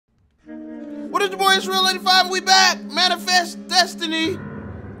What is your boy Israel 85? We back. Manifest Destiny.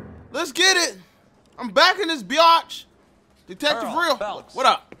 Let's get it. I'm back in this biatch. Detective Earl Real. Phelps. What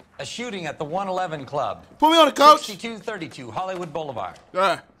up? A shooting at the 111 Club. Put me on the coach. 6232 Hollywood Boulevard.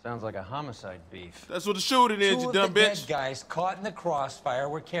 Sounds like a homicide beef. That's what the shooting is, Two you of dumb the bitch. dead guys caught in the crossfire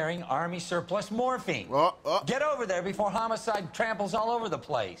were carrying Army surplus morphine. Get over there before homicide tramples all over the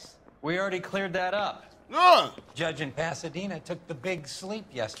place. We already cleared that up. Judge in Pasadena took the big sleep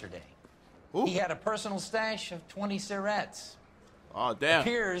yesterday. Ooh. He had a personal stash of 20 cigarettes. Oh, damn.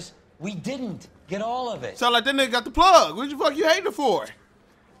 Appears we didn't get all of it. Sound like that nigga got the plug. What the fuck you hating for?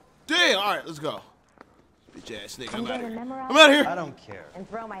 Damn. All right, let's go. Bitch ass nigga. I'm out of here. I'm out of here. I don't care. And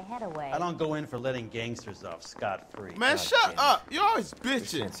throw my head away. I don't go in for letting gangsters off scot-free. Man, shut up. You always We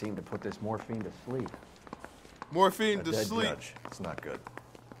bitching. can't seem to put this morphine to sleep. Morphine A to dead sleep. judge. It's not good.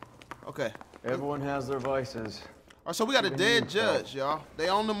 Okay. Everyone has their vices. All right, so we got a Even dead you, judge, y'all. They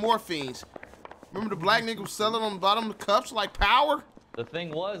own the morphines. Remember the black nigga was selling on the bottom of the cups like Power? The thing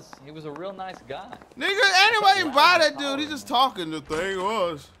was, he was a real nice guy. Nigga, anybody even buy that dude? He's just talking. The thing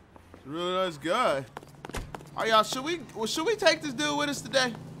was, he's a really nice guy. All right, y'all, should we take this dude with us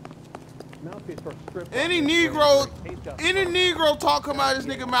today? Any Negro talk come out of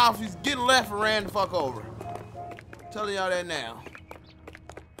this nigga mouth, he's getting left and ran the fuck over. I'm telling y'all that now.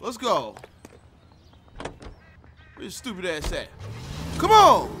 Let's go. Where your stupid ass at? Come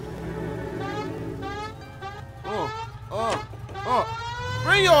on!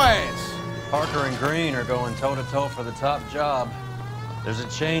 Bring your ass! Parker and Green are going toe-to-toe for the top job. There's a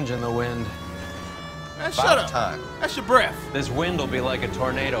change in the wind. Man, shut up. Time. That's your breath. This wind will be like a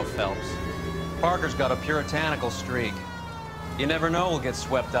tornado, Phelps. Parker's got a puritanical streak. You never know we'll get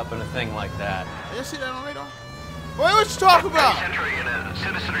swept up in a thing like that. You see that on radar? Boy, what you talking about?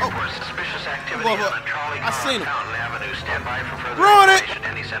 Citizen reports suspicious activity on a trolley I car seen on him. Fountain Avenue. Stand by for further We're on it. information.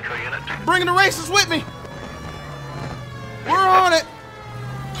 Any central unit. Bringing the racists with me. We're on it.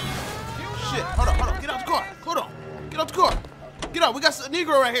 Shit, hold on. Get out the car. Hold on. Get out the car. Get out. We got a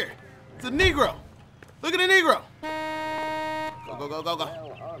Negro right here. It's a Negro. Look at the Negro. Go.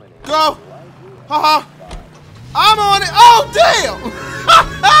 Go. Ha. I'm on it. Oh, damn.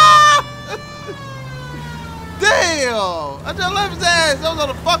 Damn. I just left his ass. That was on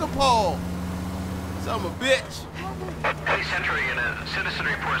the fucking pole. Son of a bitch. Any central unit. Citizen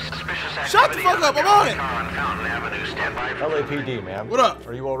reports suspicious activity. Shut the fuck up. I'm on it. Car on Fountain Avenue. Stand by for LAPD, ma'am. What up?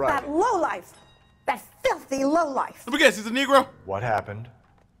 Are you all right? That lowlife. That filthy lowlife. Let me guess. He's a Negro? What happened?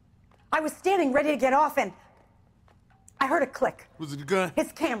 I was standing ready to get off and I heard a click. Was it a gun?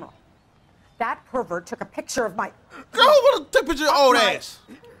 His camera. That pervert took a picture of my... Girl, what a picture of your old ass.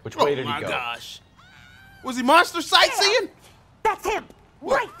 Which way did Oh he my go? gosh. Was he monster sightseeing? That's him.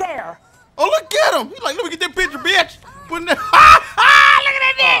 What? Right there. Oh, look at him. He's like, let me get that picture, bitch. Putting that... Look at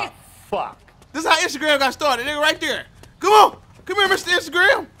that nigga. Fuck. This is how Instagram got started. Nigga, right there. Come on. Come here, Mr.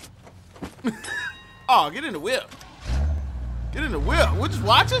 Instagram. Oh, get in the whip. Get in the whip. We're just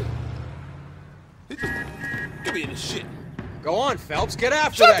watching? He just... Get me in this shit. Go on, Phelps. Get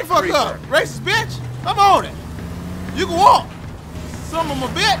after Shut the fuck up, racist bitch. I'm on it. You can walk. Some of them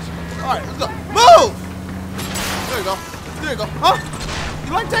a bitch. All right, let's go. Move. There you go. There you go. Huh?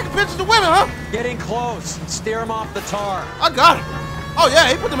 You like taking pictures of women, huh? Get in close and steer him off the tar. I got him. Oh, yeah,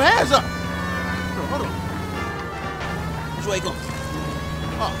 he put them hands up. Hold on. Which way you going?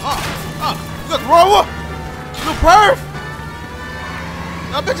 You got the wrong one. Little perv.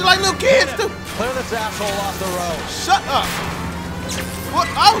 I bet you like little kids, too. Clear this asshole off the road. Shut up. What?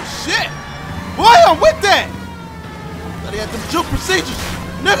 Oh, shit. Boy, I'm with that. Thought he had them juke procedures.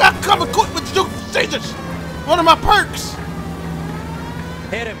 Nigga, I come equipped with juke procedures. One of my perks.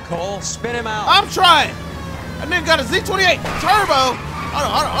 Hit him, Cole. Spin him out. I'm trying. That nigga got a Z28 turbo.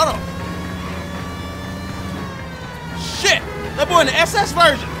 Hold on. Shit. That boy in the SS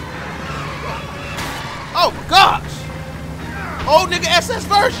version. Oh, my gosh. Old nigga SS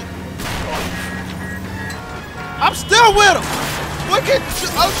version. I'm still with him. Boy can't,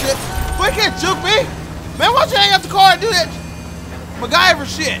 oh shit. Boy can't juke me. Man, why don't you hang out the car and do that MacGyver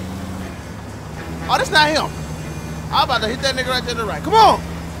shit? Oh, that's not him. I'm about to hit that nigga right there to the right. Come on.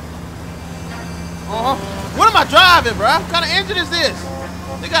 What am I driving, bro? What kind of engine is this?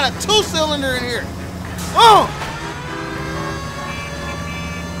 They got a 2-cylinder in here.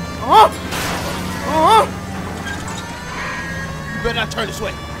 You better not turn this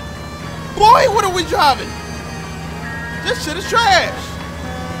way. Boy, what are we driving? This shit is trash.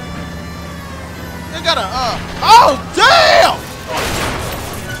 They got a, oh, damn!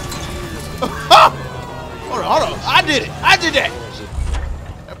 Hold on. I did that.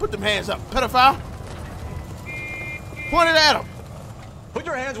 Now put them hands up, pedophile. Point it at him. Put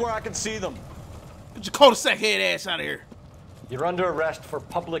your hands where I can see them. Get your cul-de-sac head ass out of here. You're under arrest for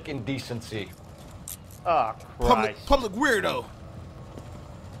public indecency. Oh, Christ. Public weirdo.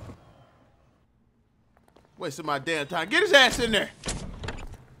 Wasting my damn time. Get his ass in there.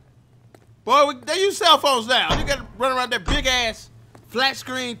 Boy, they use cell phones now. You gotta run around that big ass flat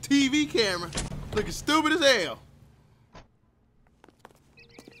screen TV camera looking stupid as hell.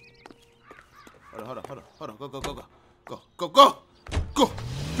 Hold on. Go.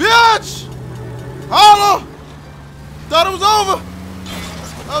 Bitch! Holla! Thought it was over.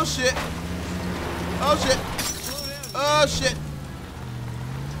 Oh shit.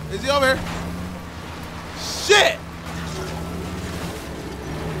 Is he over here? Shit!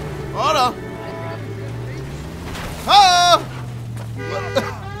 Hold on.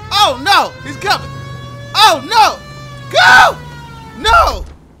 Oh no! He's coming! Oh no! Go! No!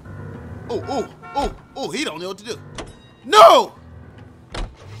 Oh, he don't know what to do. No!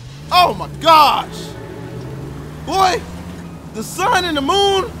 Oh my gosh! Boy, the sun and the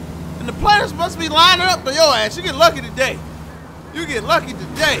moon and the planets must be lining up for your ass. You get lucky today.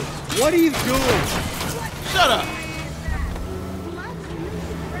 What are you doing? Shut up.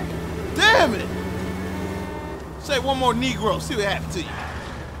 Damn it. Say one more Negro, see what happens to you.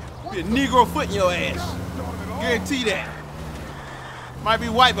 Be a Negro foot in your ass. Guarantee that. Might be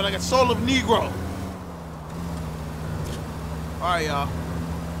white, but I got soul of Negro. Alright, y'all.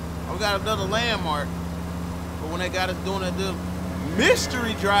 We got another landmark. But when they got us doing that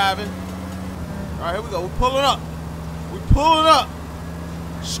mystery driving. Alright, here we go. We're pulling up.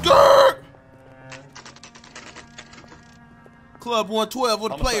 Skirt! Club 112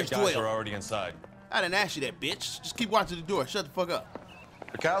 with the players 12. Are already inside. I didn't ask you that, bitch. Just keep watching the door. Shut the fuck up.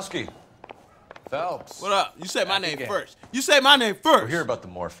 Bukowski. Phelps. What up? You say my name again. first. We're here about the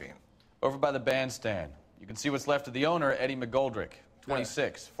morphine. Over by the bandstand. You can see what's left of the owner, Eddie McGoldrick,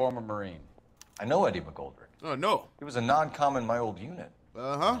 26, former Marine. I know Eddie McGoldrick. Oh, no. He was a non-com in my old unit.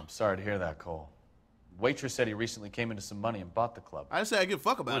 Uh-huh. I'm sorry to hear that, Cole. Waitress said he recently came into some money and bought the club. I didn't say I give a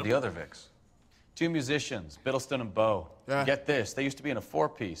fuck about Who him. are the other Vics? 2 musicians, Biddleston and Bow. Yeah. Get this, they used to be in a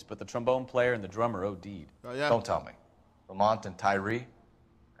 4-piece, but the trombone player and the drummer OD'd. Oh, yeah? Don't tell me. Lamont and Tyree?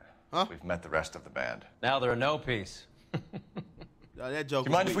 Huh? We've met the rest of the band. Now they're a no-piece. That joke. Do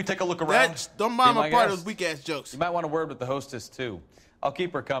you mind if we take a look around? Don't mind Be my my part of guest. those weak ass jokes. You might want a word with the hostess, too. I'll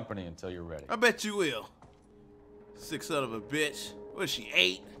keep her company until you're ready. I bet you will. Sick son of a bitch. What is she,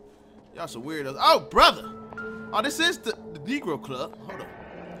 8? Y'all some weirdos. Oh, brother. Oh, this is the Negro Club. Hold on.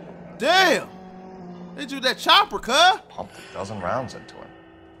 Damn. They do that chopper, cuz. Pumped a dozen rounds into him.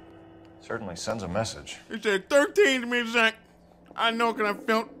 Certainly sends a message. He said 13 to me, Zach. I know because I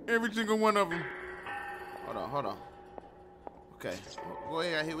felt every single one of them. Hold on. Okay. Go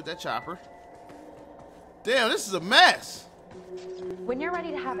ahead, I hit with that chopper. Damn, this is a mess. When you're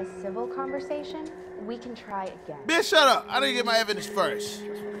ready to have a civil conversation, we can try again. Bitch, shut up. I didn't get my evidence first.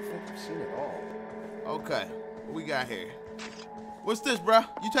 Okay. What we got here? What's this, bruh?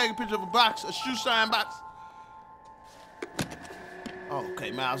 You take a picture of a box, a shoe shine box? Oh, okay,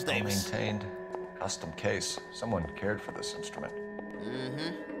 Miles Davis. Maintained, custom case. Someone cared for this instrument.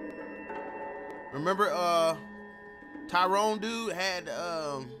 Mm-hmm. Remember, Tyrone dude had,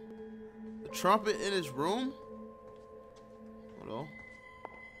 the trumpet in his room? Hold on.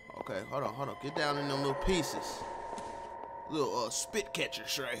 Okay, hold on. Get down in them little pieces. Little, spit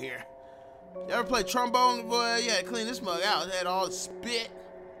catchers right here. You ever play trombone? Boy, yeah, clean this mug out. It had all the spit.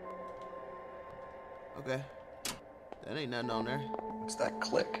 Okay. That ain't nothing on there. What's that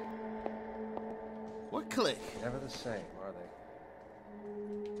click? What click? Never the same, are they?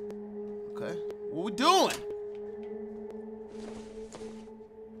 Okay. What we doing?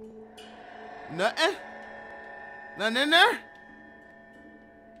 Nothing? Nothing in there?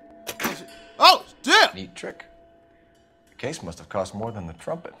 Oh, damn! Neat trick. The case must have cost more than the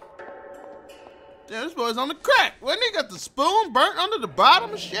trumpet. Damn, this boy's on the crack. Wasn't he got the spoon burnt under the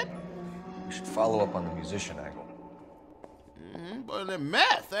bottom and shit? We should follow up on the musician angle. Boy, that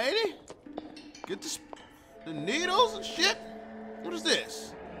meth, ain't he? Get the needles and shit. What is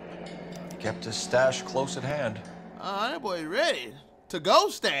this? He kept his stash close at hand. That boy ready to go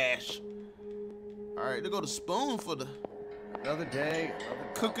stash. All right, they go to spoon for the Another day,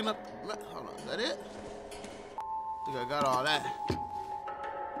 cooking up. Hold on, is that it? Think I got all that.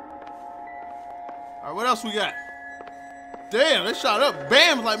 All right, what else we got? Damn, they shot up.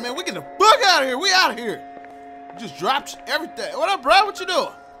 Bam's like, man, we get the fuck out of here. We out of here. Just dropped everything. What up, bro? What you doing?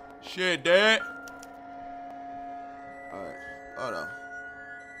 Shit, Dad. All right, hold on.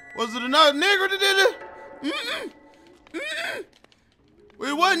 Was it another nigger that did it? Well,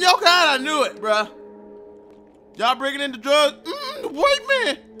 it wasn't your kind. I knew it, bruh. Y'all bringing in the drugs? The white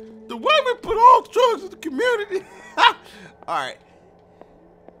man. The white man put all drugs in the community. All right.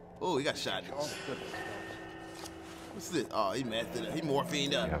 Oh, he got shot. What's this? Oh, he messed it up. He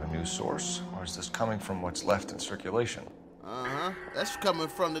morphined up. You have a new source, or is this coming from what's left in circulation? Uh-huh. That's coming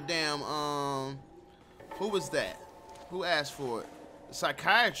from the damn, who was that? Who asked for it? The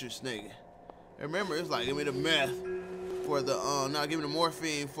psychiatrist nigga. Remember, it was like, give me the meth for the, now give me the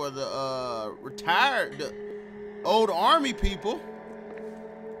morphine for the, retired, the old army people.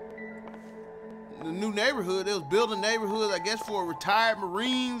 The new neighborhood, they was building neighborhoods, I guess, for retired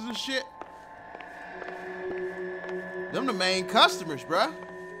Marines and shit. Them the main customers, bruh.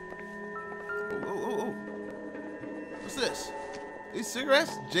 Oh. What's this? These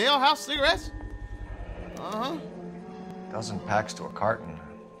cigarettes? Jailhouse cigarettes? Uh-huh. Dozen packs to a carton.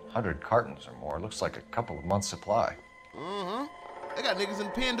 100 cartons or more. Looks like a couple of months' supply. Uh-huh. They got niggas in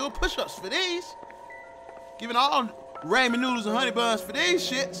the pen doing push-ups for these. Giving all ramen noodles and honey buns for these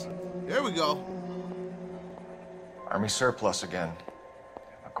shits. There we go. Army surplus again.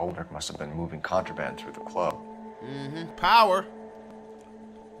 Goldrick must have been moving contraband through the club. Mm-hmm. Power.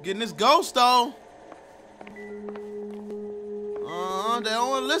 Getting this ghost on. They don't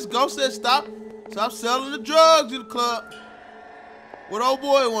want to listen. Ghost said stop selling the drugs in the club. What old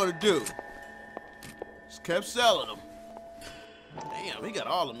boy want to do? Just kept selling them. Damn, he got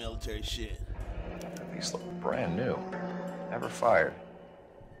all the military shit. These look brand new. Never fired.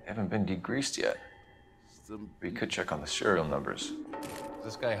 Haven't been degreased yet. We could check on the serial numbers. Is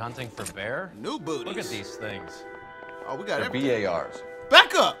this guy hunting for bear? New booties. Look at these things. Oh, we got They're everything. BARs.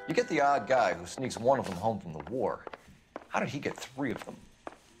 Back up! You get the odd guy who sneaks one of them home from the war. How did he get 3 of them?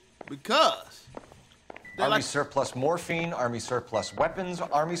 Because. Army surplus morphine, Army surplus weapons,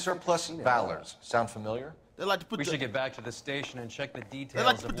 Army surplus valors. Sound familiar? They like to put We should get back to the station and check the details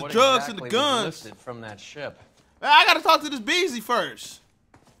like to of put the what drugs exactly in the guns. was lifted from that ship. I gotta talk to this Beezy first.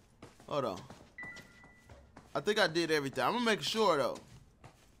 Hold on. I think I did everything. I'm gonna make sure though.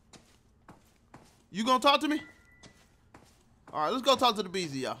 You gonna talk to me? All right, let's go talk to the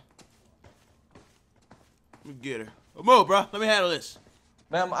Beezy, y'all. Let me get her. Move, bro. Let me handle this.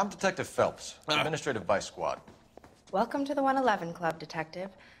 Ma'am, I'm Detective Phelps, Administrative Vice Squad. Welcome to the 111 Club, Detective.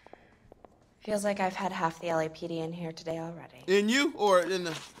 Feels like I've had half the LAPD in here today already. In you or in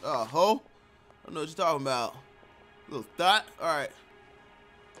the hole? I don't know what you're talking about. Little thought. All right.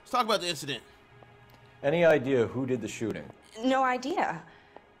 Let's talk about the incident. Any idea who did the shooting? No idea.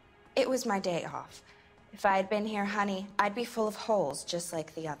 It was my day off. If I had been here, honey, I'd be full of holes just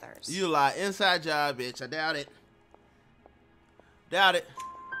like the others. You lie. Inside job, bitch. I doubt it. Doubt it.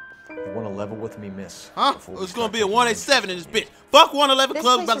 You want to level with me, miss? Huh? It's gonna be a 187 in this bitch. Fuck 111 This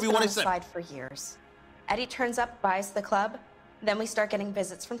Club. place About to be has been on 187. the slide for years. Eddie turns up, buys the club, then we start getting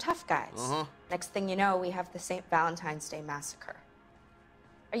visits from tough guys. Next thing you know, we have the St. Valentine's Day massacre.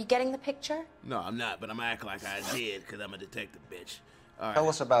 Are you getting the picture? No, I'm not, but I'm acting like I did because I'm a detective, bitch. All right. Tell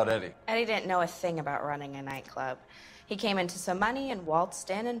us about Eddie. Eddie didn't know a thing about running a nightclub. He came into some money and waltzed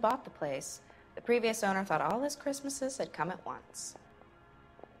in and bought the place. The previous owner thought all his Christmases had come at once.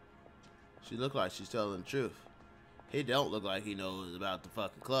 She look like she's telling the truth. He don't look like he knows about the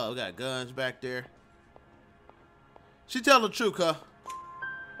fucking club. We got guns back there. She telling the truth, huh?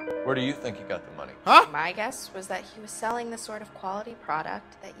 Where do you think he got the money? Huh? My guess was that he was selling the sort of quality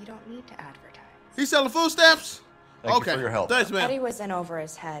product that you don't need to advertise. He's selling food stamps? Thank Okay. you for your help. Thanks, man. Eddie was in over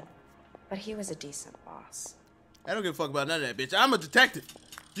his head, but he was a decent boss. I don't give a fuck about none of that, bitch. I'm a detective.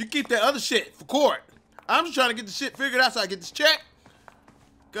 You keep that other shit for court. I'm just trying to get the shit figured out so I get this check.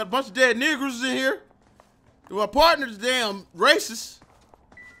 Got a bunch of dead Negroes in here. My partner's damn racist.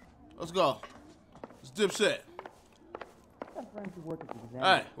 Let's go. It's Dipset.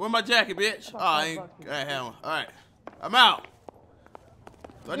 Alright, where's my jacket, bitch? Oh, I ain't have one. Alright. I'm out.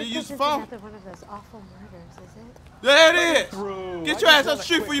 Do I need to use the phone? Another one of those awful murders, is it? There it is! Get your ass up the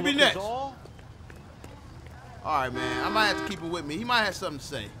street before you be next. Alright, man. I might have to keep him with me. He might have something to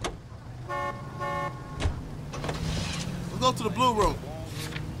say. Let's go to the blue room.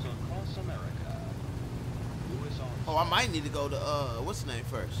 Oh, I might need to go to, what's the name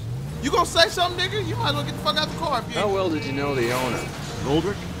first? You gonna say something, nigga? You might as well get the fuck out the car if you ain't. How well did you know the owner?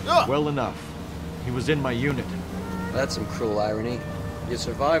 Goldrick? Yeah. Well enough. He was in my unit. That's some cruel irony. You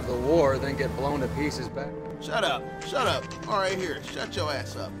survive the war, then get blown to pieces back. Shut up. Shut up. All right, here. Shut your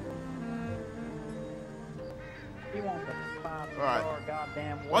ass up. All right.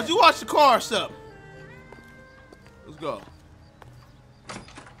 Why don't you watch the car or something? Let's go.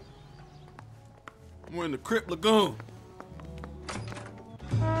 We're in the Crypt Lagoon.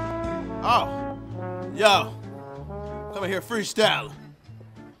 Oh. Yo. Come in here freestyling.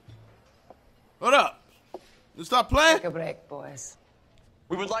 What up? You stop playing? Take a break, boys.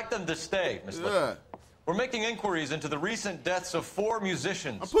 We would like them to stay, Miss Lippman. We're making inquiries into the recent deaths of 4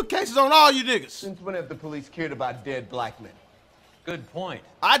 musicians. I put cases on all you niggas. Since when have the police cared about dead black men? Good point.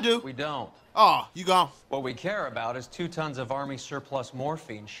 I do. We don't. Oh, you gone. What we care about is 2 tons of Army surplus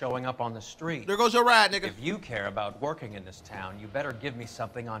morphine showing up on the street. There goes your ride, nigga. If you care about working in this town, you better give me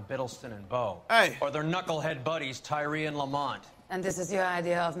something on Biddleston and Bow. Hey. Or their knucklehead buddies, Tyree and Lamont. And this is your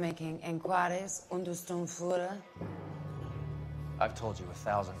idea of making inquiries, Untersturmführer? I've told you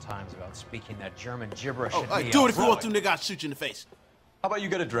 1,000 times about speaking that German gibberish. Oh, hey, do it if you want to, nigga. I'll shoot you in the face. How about you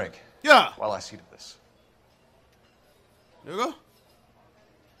get a drink? Yeah. While I see to this. There you go. Why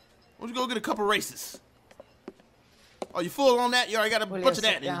don't you go get a couple races? Oh, you full on that? You already got a bunch of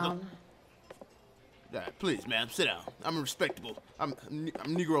that. All right, please, ma'am, sit down. I'm respectable. I'm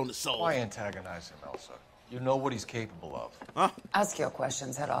Negro on the soul. Why antagonize him, Elsa? You know what he's capable of. Huh? Ask your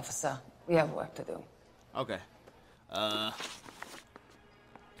questions, head officer. We have work to do. Okay.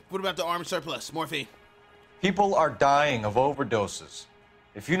 What about the army surplus? Morphine? People are dying of overdoses.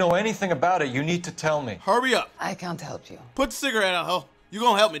 If you know anything about it, you need to tell me. Hurry up. I can't help you. Put the cigarette out, ho. You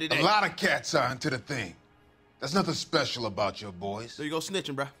gonna help me today. A lot of cats are into the thing. There's nothing special about your boys. There you go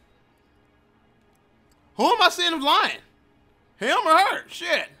snitching, bro. Who am I saying is lying? Him or her?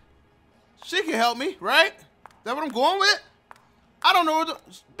 Shit. She can help me, right? Is that what I'm going with? I don't know.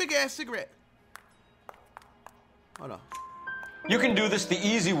 Big ass cigarette. Hold on. You can do this the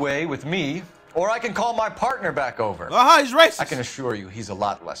easy way with me, or I can call my partner back over. He's racist. I can assure you he's a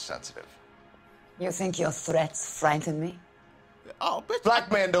lot less sensitive. You think your threats frighten me? Oh, bitch.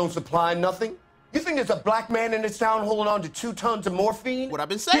 Black man don't supply nothing. You think there's a black man in this town holding on to 2 tons of morphine? What I've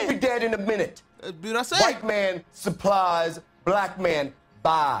been saying. He'll be dead in a minute. What I say? White man supplies, black man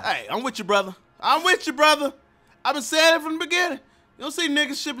buys. Hey, I'm with you, brother. I'm with you, brother. I've been saying it from the beginning. You don't see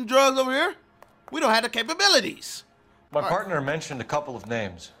niggas shipping drugs over here. We don't have the capabilities. My partner mentioned a couple of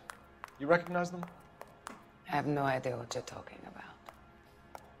names. You recognize them? I have no idea what you're talking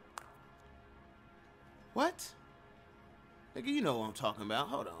about. What? Nigga, you know what I'm talking about.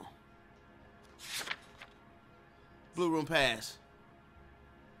 Hold on. Blue Room Pass.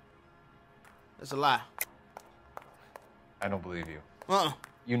 That's a lie. I don't believe you.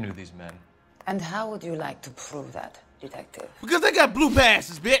 You knew these men. And how would you like to prove that, detective? Because they got blue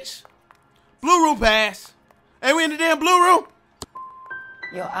passes, bitch. Blue Room Pass. Ain't we in the damn blue room?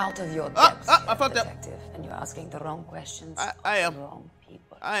 You're out of your depth, I fucked up. detective, and you're asking the wrong questions. I am. to the wrong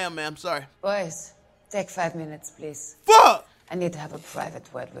people. I am, ma'am. Sorry. Boys, take 5 minutes, please. Fuck! I need to have a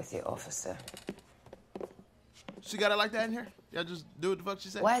private word with you, officer. She got it like that in here? Y'all just do what the fuck she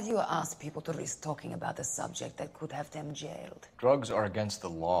said? Why do you ask people to risk talking about a subject that could have them jailed? Drugs are against the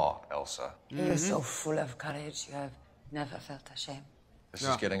law, Elsa. You're so full of courage, you have never felt ashamed. This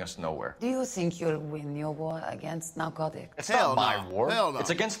is getting us nowhere. Do you think you'll win your war against narcotics? It's not my war. Hell no. It's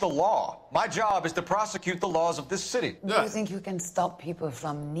against the law. My job is to prosecute the laws of this city. Do you think you can stop people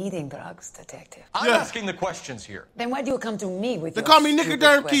from needing drugs, detective? I'm asking the questions here. Then why do you come to me with They your call me Nicky stupid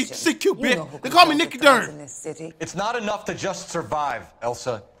Durn, questions? CQ, You bitch. know who They call me controls Nicky the drugs Durn. in this city. It's not enough to just survive,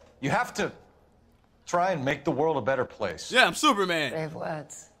 Elsa. You have to try and make the world a better place. Yeah, I'm Superman. Brave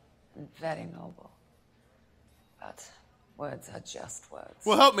words, and very noble. But words are just words.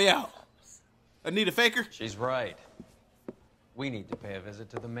 Well, help me out. Anita Faker? She's right. We need to pay a visit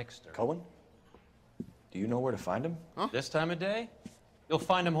to the mixer. Cohen? Do you know where to find him? This time of day? You'll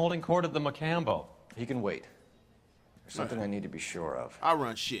find him holding court at the Macambo. He can wait. There's something I need to be sure of. I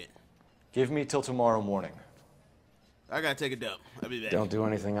run shit. Give me till tomorrow morning. I gotta take a dump. I'll be back. Don't do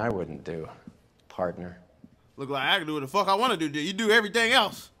anything I wouldn't do, partner. Look like I can do what the fuck I want to do. You do everything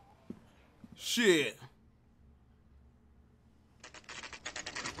else. Shit.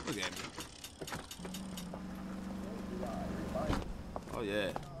 Look at me. Oh,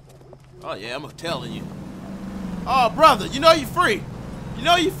 yeah. Oh, yeah, I'm telling you. Oh, brother, you know you free. You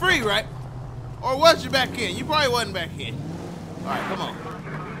know you free, right? Or was you back in? You probably wasn't back in. All right, come on.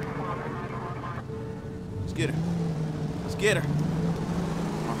 Let's get her. Let's get her.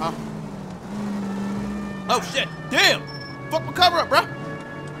 Uh-huh. Oh, shit. Damn. Fuck my cover up, bro.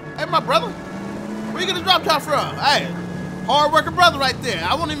 Hey, my brother. Where you get the drop top from? Hey, hard-working brother right there.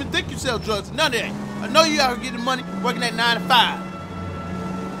 I won't even think you sell drugs. None of that. I know you out here getting money working at 9 to 5.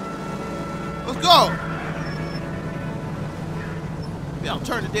 Let's go. Yeah, I'll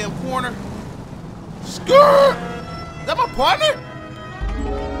turn the damn corner. Skirt! Is that my partner?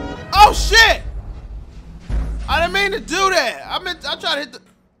 Oh, shit! I didn't mean to do that. I tried to hit the...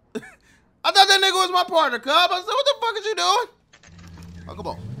 I thought that nigga was my partner, cub. I said, what the fuck is you doing? Oh, come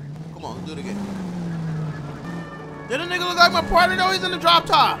on. Come on, let's do it again. Did the nigga look like my partner? No, he's in the drop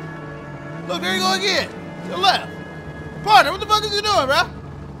top. Look, there you go again. To the left. Partner, what the fuck is you doing, bro?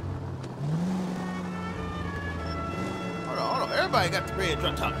 Everybody got the bread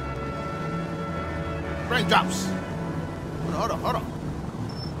drop top. Raindrops. Hold on.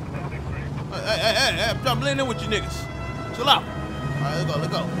 Hey, I'm trying to blend in with you niggas. Chill out. All right, let's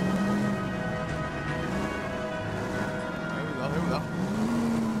go. Here we go.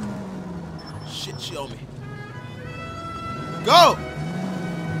 Shit, she owe me. Go!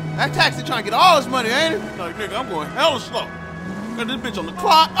 That taxi trying to get all this money, ain't it? No, nigga, I'm going hella slow. Got this bitch on the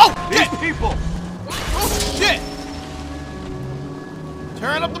clock. Oh, these people! Oh, shit!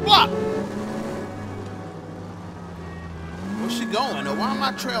 Tearing up the block. Where's she going, though? Why am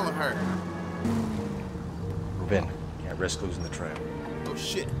I trailing her? Rubin, can't risk losing the trail. Oh,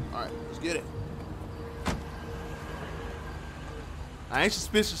 shit. All right, let's get it. I ain't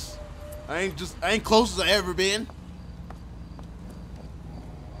suspicious. I ain't close as I ever been.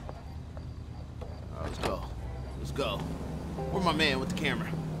 All right, let's go. Where's my man with the camera?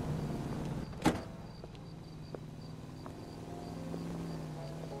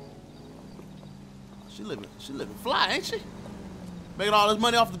 She living fly, ain't she? Making all this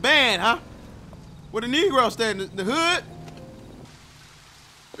money off the band, huh? Where the Negro stay in the hood?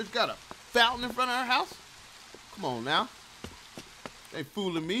 Bitch got a fountain in front of her house? Come on now. Ain't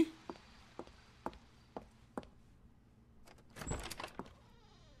fooling me.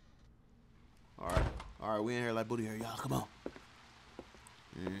 All right, we in here like booty here, y'all. Come on.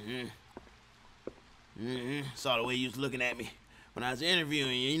 Saw the way you was looking at me when I was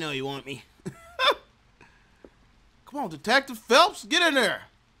interviewing you. You know you want me. Come on, Detective Phelps, get in there.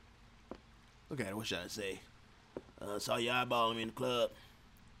 Look at it. What should I say? Saw you eyeballing me in the club.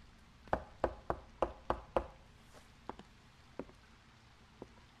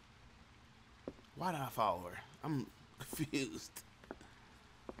 Why did I follow her? I'm confused.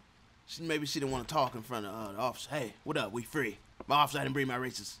 Maybe she didn't want to talk in front of the officer. Hey, what up? We free. My officer didn't bring my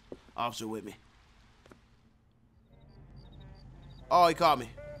racist officer with me. Oh, he caught me.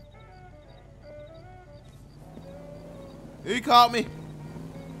 He caught me.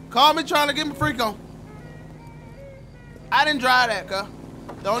 Caught me trying to get my freak on. I didn't drive that, cuz.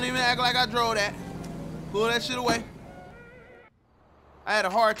 Don't even act like I drove that. Pull that shit away. I had a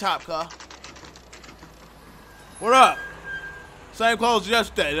hard top, cuz. What up? Same clothes as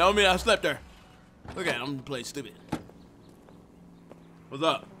yesterday. That don't mean I slept there. Look at it. I'm playing stupid. What's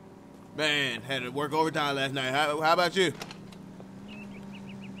up? Man, had to work overtime last night. How about you?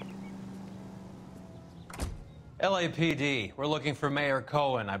 LAPD. We're looking for Mayor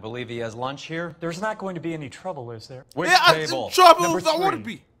Cohen. I believe he has lunch here. There's not going to be any trouble, is there? Which table? Trouble Number if I want to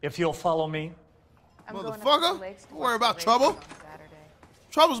 3. be. If you'll follow me. Motherfucker. Don't worry about trouble.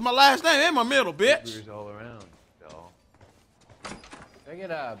 Trouble's my last name and my middle, bitch. All around. Can I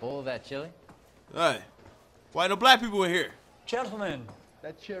get a bowl of that chili? Hey, why no black people in here? Gentlemen,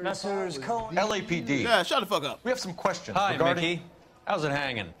 Messrs. Cohen. LAPD. Yeah, shut the fuck up. We have some questions. Hi, regarding... Mickey. How's it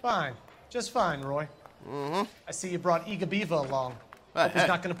hanging? Fine. Just fine, Roy. Mm-hmm. I see you brought Iga Beaver along. Hope he's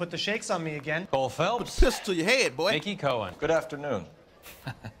not going to put the shakes on me again. Cole Phelps. Put a pistol to your head, boy. Mickey Cohen. Good afternoon.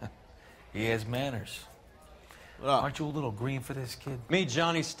 He has manners. Aren't you a little green for this kid? Meet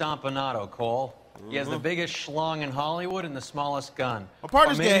Johnny Stompanato, Cole. He has the biggest schlong in Hollywood and the smallest gun. My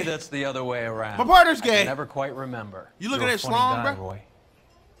partner's or maybe gay. That's the other way around. My partner's gay. I can never quite remember. You looking You're at a funny schlong, guy, bro? Roy.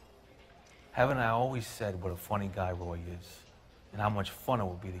 Haven't I always said what a funny guy Roy is? And how much fun it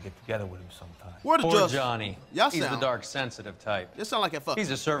would be to get together with him sometime. Where the Poor judge? Johnny. Y'all He's the sound- dark, sensitive type. You sound like a fuck.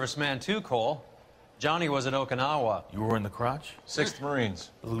 He's a serviceman too, Cole. Johnny was in Okinawa. You were in the crotch? 6th Marines.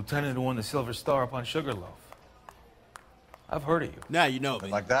 The lieutenant who won the Silver Star up on Sugarloaf. I've heard of you. Now you know me.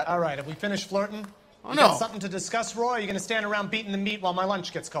 Like that? All right, have we finished flirting? Oh, You no. got something to discuss, Roy? Or are you going to stand around beating the meat while my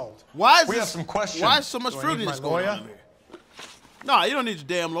lunch gets cold? Why is We this, have some questions. Why is so much Do I need fruitiness my going lawyer? on here? No, you don't need your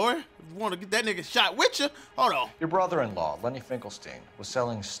damn lawyer. If you want to get that nigga shot with you, hold on. Your brother-in-law, Lenny Finkelstein, was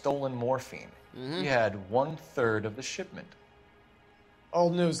selling stolen morphine. He had 1/3 of the shipment.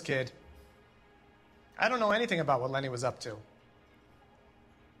 Old news, kid. I don't know anything about what Lenny was up to.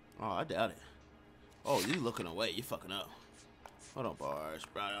 Oh, I doubt it. Oh, you looking away. You fucking up. Hold on, bars.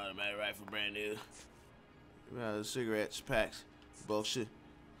 Brown automatic rifle, brand new. Cigarettes, packs. Bullshit.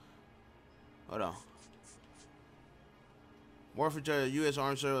 Hold on. Morphine charge of U.S.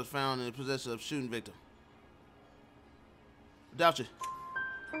 Armed Service found in the possession of shooting victim. Doubt you.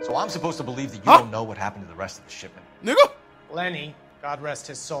 So I'm supposed to believe that you don't know what happened to the rest of the shipment? Nigga! Lenny, God rest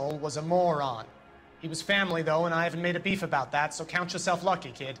his soul, was a moron. He was family, though, and I haven't made a beef about that, so count yourself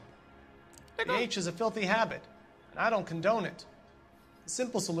lucky, kid. The H is a filthy habit, and I don't condone it. The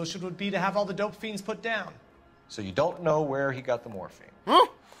simple solution would be to have all the dope fiends put down. So you don't know where he got the morphine? Huh?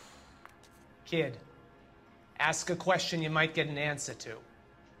 Kid, ask a question you might get an answer to.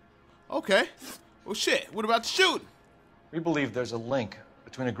 Okay. Well, shit. What about the shooting? We believe there's a link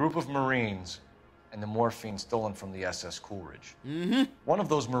between a group of Marines and the morphine stolen from the SS Coolidge. Mm-hmm. One of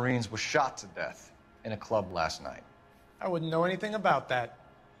those Marines was shot to death in a club last night. I wouldn't know anything about that.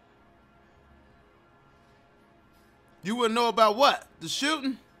 You wouldn't know about what? The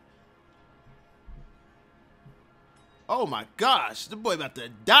shooting? Oh my gosh, the boy about to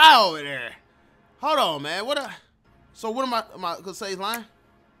die over there. Hold on, man. So what am I gonna say he's lying?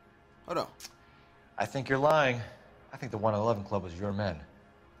 Hold on. I think you're lying. I think the 111 Club was your men.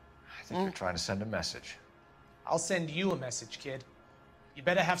 I think you're trying to send a message. I'll send you a message, kid. You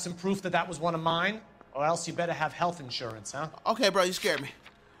better have some proof that that was one of mine, or else you better have health insurance, huh? Okay, bro, you scared me.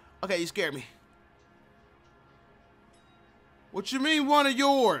 Okay, you scared me. What you mean one of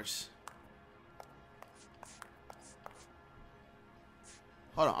yours?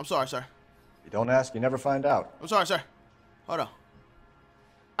 Hold on, I'm sorry, sir. You don't ask, you never find out. I'm sorry, sir. Hold on.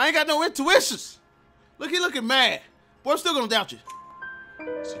 I ain't got no intuitions. Look, he looking mad. Boy, I'm still gonna doubt you.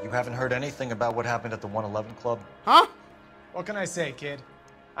 So you haven't heard anything about what happened at the 111 Club? Huh? What can I say, kid?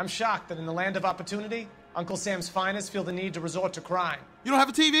 I'm shocked that in the land of opportunity, Uncle Sam's finest feel the need to resort to crime. You don't have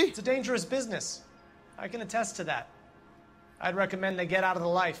a TV? It's a dangerous business. I can attest to that. I'd recommend they get out of the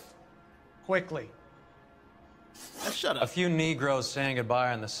life. Quickly. Shut up. A few Negroes saying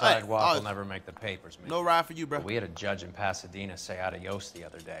goodbye on the sidewalk will never make the papers, man. No ride for you, bro. But we had a judge in Pasadena say adios the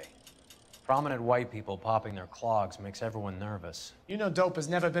other day. Prominent white people popping their clogs makes everyone nervous. You know dope has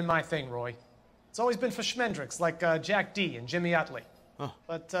never been my thing, Roy. It's always been for schmendricks like Jack D and Jimmy Utley. Huh.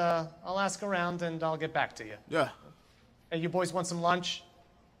 But I'll ask around and I'll get back to you. Yeah. Hey, you boys want some lunch?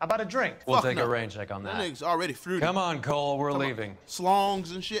 How about a drink? We'll take a rain check on that. That nigga's already fruity. Come on, Cole, we're leaving.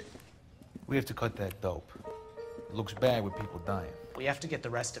 Slongs and shit. We have to cut that dope. It looks bad with people dying. We have to get the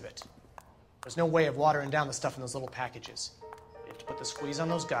rest of it. There's no way of watering down the stuff in those little packages. We have to put the squeeze on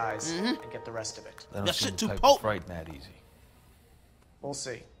those guys and get the rest of it. That shit too potent. Right, that easy. We'll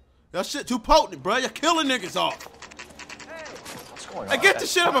see. That shit too potent, bro. You're killing niggas off. What's going Hey, on? get the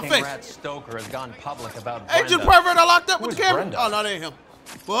shit out of my face. Rat Stoker has gone public about Agent Brenda. pervert, I locked up with the camera. Brenda? Oh, no, that ain't him.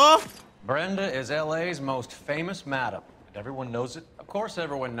 What? Brenda is LA's most famous madam. And everyone knows it? Of course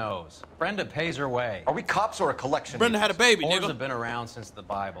everyone knows. Brenda pays her way. Are we cops or a collection? Brenda had a baby, Whores nigga. have been around since the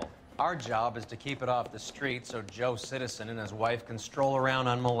Bible. Our job is to keep it off the street so Joe Citizen and his wife can stroll around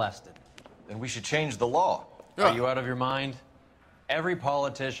unmolested. Then we should change the law. Yeah. Are you out of your mind? Every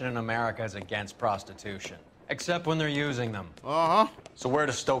politician in America is against prostitution, except when they're using them. Uh-huh. So where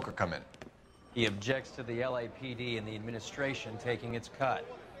does Stoker come in? He objects to the LAPD and the administration taking its cut.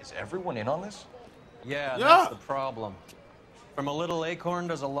 Is everyone in on this? Yeah, that's the problem. From a little acorn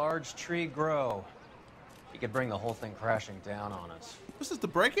does a large tree grow. He could bring the whole thing crashing down on us. This is the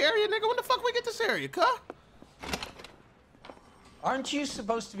break area, nigga? When the fuck we get this area, cuh? Aren't you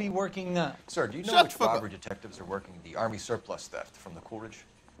supposed to be working, Sir, do you know Shut which the fuck robbery detectives are working the Army surplus theft from the Coolidge?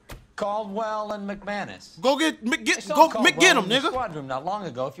 Caldwell and McManus? Go get I McGinn saw him, Caldwell in the nigga. squad room not long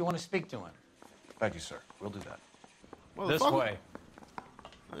ago if you want to speak to him. Thank you, sir. We'll do that. This way.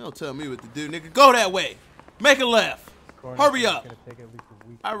 Don't tell me what to do, nigga. Go that way. Make a left. Hurry up.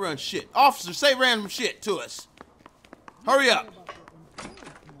 I run shit. Officer, say random shit to us. Hurry up.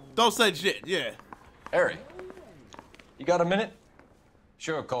 Don't say shit, yeah. Harry, you got a minute?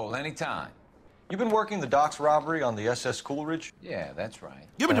 Sure, Cole, anytime. You've been working the docks robbery on the SS Coolidge? Yeah, that's right.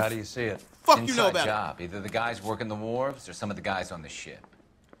 Give me How the do you see it? fuck you know about job. Either the guys working the wharves or some of the guys on the ship.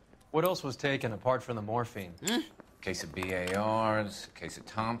 What else was taken apart from the morphine? Case of BARs, case of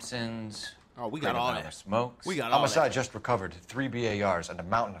Thompsons. Oh, we got all that. Smokes. We got all Homicide that. just recovered 3 BARs and a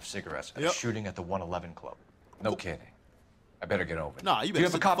mountain of cigarettes at a shooting at the 111 Club. No kidding. I better get over it. Nah, you Do better you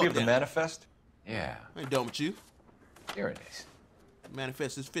have a sit copy fuck of the down. manifest? Yeah, I ain't done with you. here it is.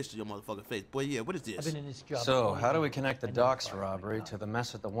 Manifest his fist to your motherfucking face. Boy, yeah, what is this? I've been in this job. So, how do we connect the docks robbery to the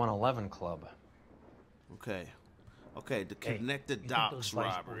mess at the 111 Club? Okay. Okay, the connected docks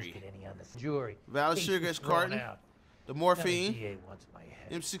robbery. Jury. Valid cigarettes carton. The morphine. DA wants my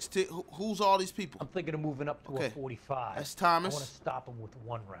head. M16. Who's all these people? I'm thinking of moving up to a 45. That's Thomas. I want to stop him with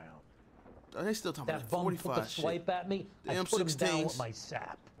one round. Are they still talking That about bum 45 took a shit? swipe at me. The I put him down M16s. with my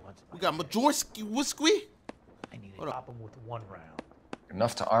sap. We got Majorski Whiskey. I need to stop him with one round.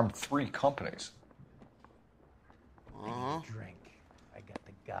 Enough to arm 3 companies. I need a drink. I got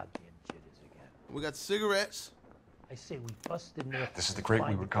the goddamn jitters again. We got cigarettes. I say we bust in there. This is the crate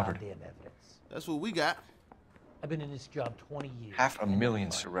we recovered. Goddamn evidence. That's what we got. I've been in this job 20 years.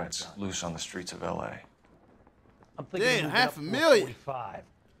 500,000 cigarettes loose on the streets of LA. I'm thinking Damn, of moving up to a 500,000. 45.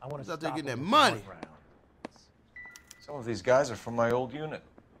 I want He's to out there stop getting him that with money. one round. Some of these guys are from my old unit.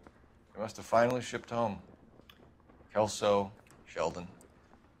 They must have finally shipped home. Kelso, Sheldon.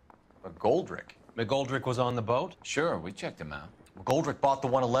 But Goldrick, McGoldrick was on the boat? Sure, we checked him out. McGoldrick bought the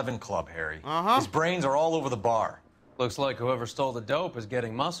 111 Club, Harry. Uh-huh. His brains are all over the bar. Looks like whoever stole the dope is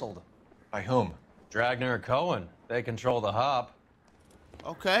getting muscled. By whom? Dragner or Cohen. They control the hop.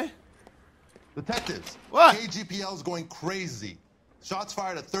 Okay. Detectives. What? KGPL's going crazy. Shots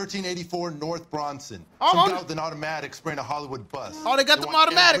fired at 1384 North Bronson. Oh, Some guy with an automatic spraying a Hollywood bus. Oh, they got them want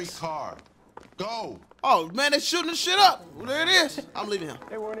automatics. Every car. Go. Oh, man, they shooting the shit up. Well, there it is. I'm leaving him.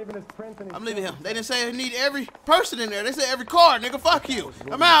 They weren't even his prints. I'm leaving him. They didn't say they need every person in there. They said every car, nigga. Fuck you.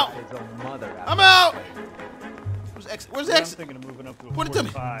 I'm out. I'm out. Where's the exit? Where's the exit? I'm thinking of moving up to a Point it to me.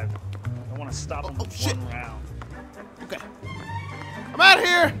 45. I want to stop him with shit. one round. Okay. I'm out of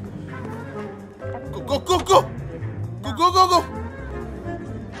here. Go, go, go, go. Go, go, go, go.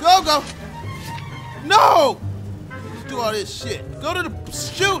 Go, go. No. Let's do all this shit. Go to the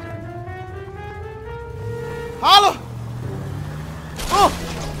shoot. Holla. Oh,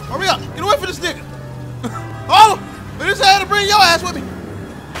 hurry up. Get away from this nigga. Holla. I just had to bring your ass with me.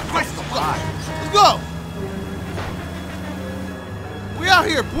 Let's go. We out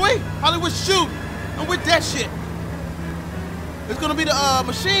here, boy. Hollywood shoot. I'm with that shit. It's gonna be the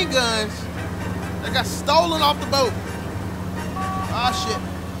machine guns that got stolen off the boat. Ah, shit.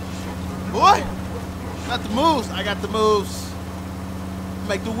 Boy, got the moves. I got the moves.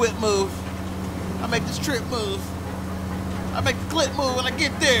 Make the whip move. I make this trip move. I make the clip move when I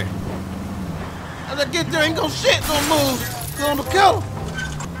get there. As I get there, ain't gonna shit gonna move. So I'm gonna kill him.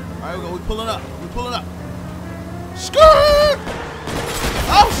 All right, we pulling up. We pulling up. Skirt!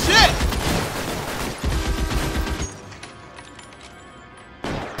 Oh shit!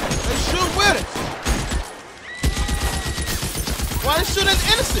 They shoot with it. Why they shoot at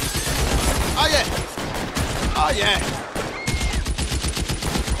innocent? Oh yeah. Oh yeah.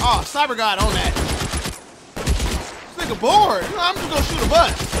 Oh, Cyber God on that. This nigga bored. I'm just gonna shoot a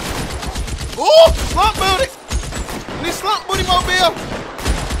bus. Ooh, slump booty. Need slump booty mobile.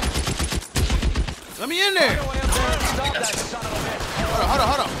 Let me in there.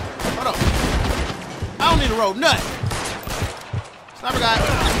 Hold on. I don't need to roll nothing. Sniper guy.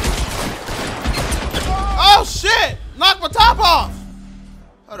 Oh shit! Knock my top off.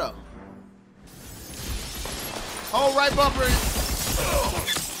 Hold up. Hold right bumper.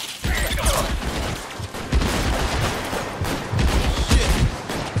 Shit.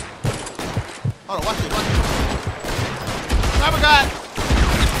 Hold on, watch it. Sniper guy.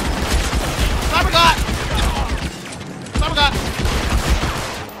 Sniper guy. Sniper guy.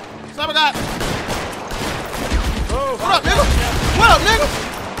 Sniper guy. What up, nigga? What up, nigga?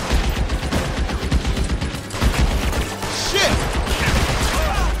 Shit.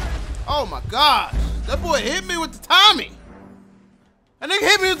 Oh my gosh. That boy hit me with the Tommy. That nigga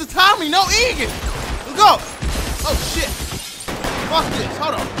hit me with the Tommy, no Egan. Let's go. Oh shit. Fuck this.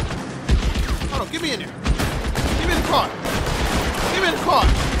 Hold on. Hold on, get me in there. Give me the car. Give me the car.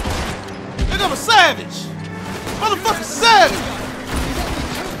 Nigga, I'm a savage. Motherfucking savage.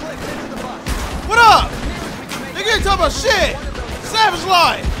 What up? Nigga ain't talking about shit. Savage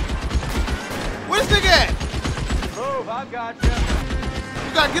life. Where's this nigga at? Move, I've got you.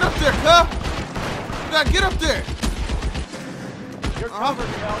 You gotta get up there, cuz. You gotta get up there. You're covered,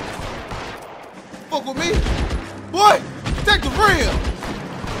 Mel. Fuck with me. Boy, take the real.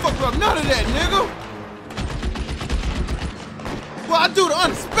 Fuck about none of that, nigga. Well, I do the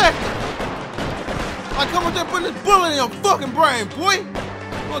unexpected. I come up there putting this bullet in your fucking brain, boy.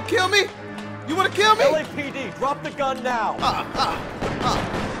 You wanna kill me? You wanna kill me? LAPD, drop the gun now.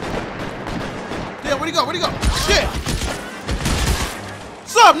 Yeah, where'd he go? Where'd he go? Shit.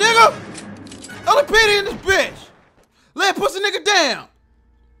 What's up, nigga? LAPD in this bitch. Let pussy nigga down.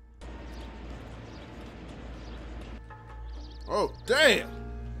 Oh, damn.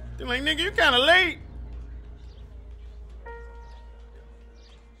 They're like, nigga, you kinda late.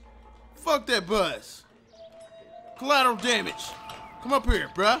 Fuck that bus. Collateral damage. Come up here,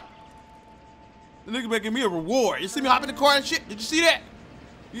 bruh. The nigga making me a reward. You see me hop in the car and shit? Did you see that?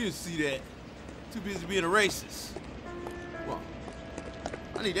 You didn't see that. Too busy being a racist. Well,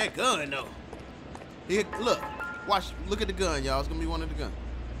 I need that gun though. Here, look, watch, look at the gun, y'all. It's gonna be one of the guns.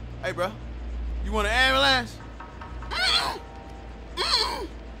 Hey, bro, you want an ambulance?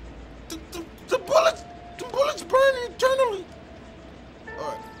 The bullets burn eternally.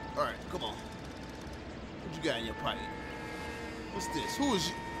 All right, come on. What you got in your pocket? What's this? Who is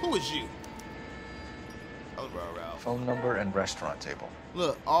you? Who is you? Phone number and restaurant table.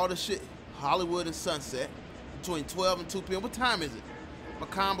 Look, all the shit, Hollywood and Sunset, between 12 and 2 p.m. What time is it?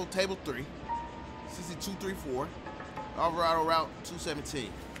 Macombo, table 3, CC 234, Alvarado, route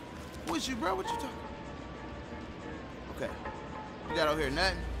 217. Who is you, bro? What you talking? Okay. You got out here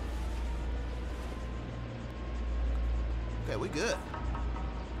nothing? Okay, we good.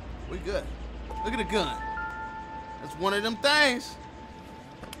 We good. Look at the gun. That's one of them things.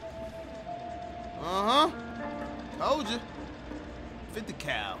 Uh-huh. Told you. 50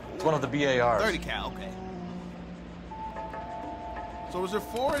 cal. It's one of the BARs. 30 cal, okay. So was there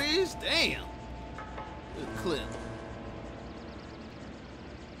 4 of these? Damn. Good clip.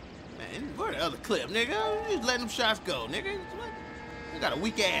 Man, where the other clip, nigga? You just letting them shots go, nigga. You got a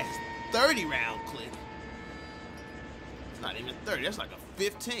weak ass 30 round clip. It's not even 30, that's like a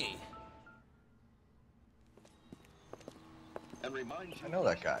 15. I know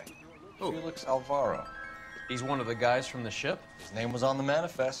that guy. Felix Alvaro. He's one of the guys from the ship? His name was on the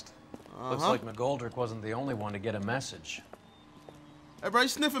manifest. Looks like McGoldrick wasn't the only one to get a message. Everybody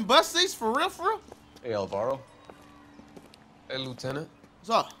sniffing bus seats? For real, for real? Hey, Alvaro. Hey, Lieutenant. What's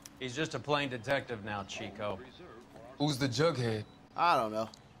up? He's just a plain detective now, Chico. Who's the jughead? I don't know.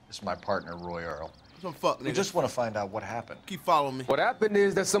 This is my partner, Roy Earl. Some fuck nigga. We just want to find out what happened. Keep following me. What happened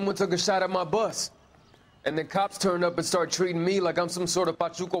is that someone took a shot at my bus. And then cops turned up and started treating me like I'm some sort of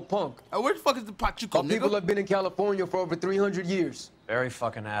Pachuco punk. Where the fuck is the Pachuco, Our people have been in California for over 300 years. Very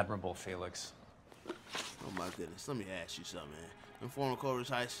fucking admirable, Felix. Oh my goodness. Let me ask you something, man. Informal Coleridge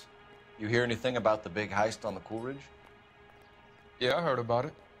heist. You hear anything about the big heist on the Coolidge? Yeah, I heard about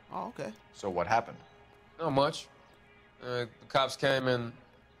it. Oh, okay. So what happened? Not much. The cops came and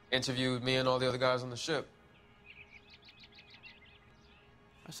interviewed me and all the other guys on the ship.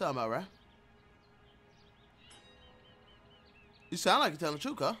 That sound about right. You sound like you're telling the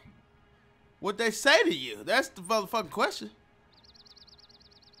truth, huh? What'd they say to you? That's the motherfucking question.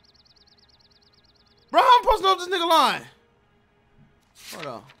 Bro, how am I supposed to know if this nigga lying? Hold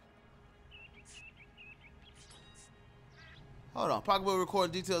on. Hold on. Pocketbook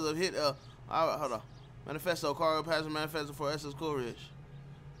recording details of hit. Hold on. Manifesto. Cargo passenger manifesto for SS Coolidge.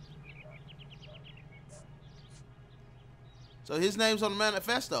 So his name's on the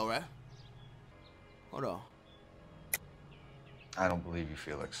manifesto, right? Hold on. I don't believe you,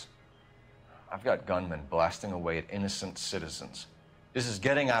 Felix. I've got gunmen blasting away at innocent citizens. This is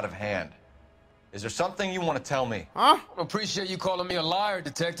getting out of hand. Is there something you want to tell me? Huh? I appreciate you calling me a liar,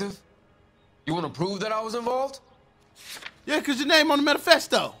 detective. You want to prove that I was involved? Yeah, because your name on the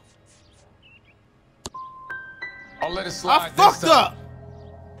manifesto. I'll let it slide. I fucked up.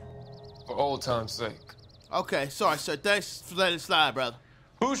 For old time's sake. Okay, sorry, sir. Thanks for letting it slide, brother.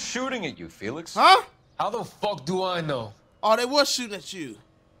 Who's shooting at you, Felix? Huh? How the fuck do I know? Oh, they was shooting at you.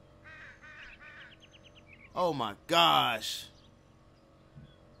 Oh my gosh.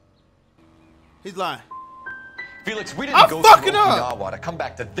 He's lying. Felix, we didn't go to Okinawa to come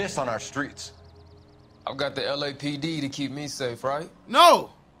back to this on our streets. I've got the LAPD to keep me safe, right?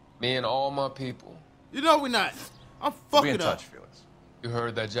 No. Me and all my people. You know we're not. I'm fucking up. Be in touch, Felix. You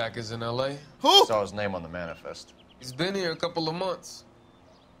heard that Jack is in LA? Who? Saw his name on the manifest. He's been here a couple of months.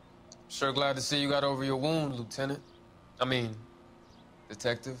 Sure glad to see you got over your wound, Lieutenant. I mean,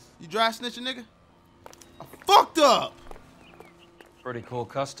 detective. You dry snitching, nigga? I fucked up. Pretty cool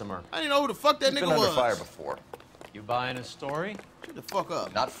customer. I didn't know who the fuck that He's nigga been was. under fire before. You buying his story? Get the fuck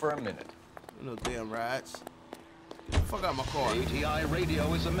up. Not for a minute. No damn rides. Get the fuck out of my car. ATI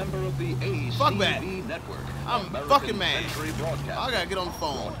Radio is a member of the ACB network. I'm American fucking mad. Century Broadcasting. I gotta get on the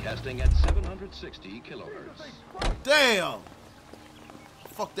phone. Broadcasting at 760 kilohertz. Damn.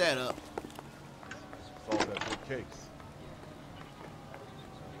 Fuck that up. Solve that big case.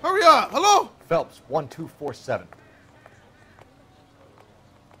 Hurry up. Hello? Phelps, 1247.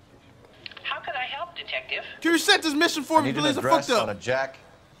 How can I help, Detective? Can you set this mission for I me, need please? an I fucked address up. on a Jack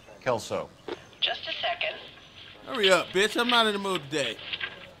Kelso. Just a second. Hurry up, bitch. I'm not in the mood today.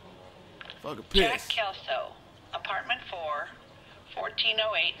 Fucking Jack pissed. Kelso, apartment 4,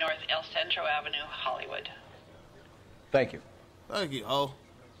 1408 North El Centro Avenue, Hollywood. Thank you. Thank you, ho.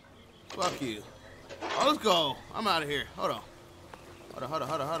 Fuck you. Oh, let's go. I'm out of here. Hold on. Hold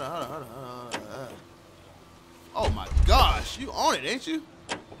on. Oh my gosh, you on it, ain't you?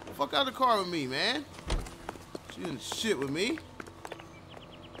 Fuck out of the car with me, man. You in shit with me.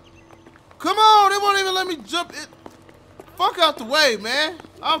 Come on, they won't even let me jump it. Fuck out the way, man.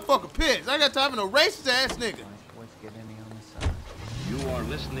 I'm fucking pissed. I ain't got time for no racist ass nigga. You are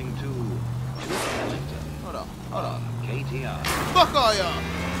listening to Ellington. Hold on. KTI. Fuck all y'all.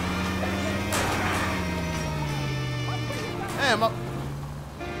 Damn,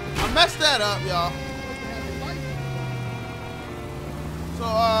 I messed that up, y'all. So,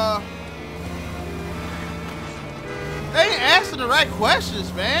 they ain't asking the right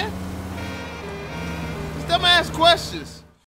questions, man. These dumb ass questions.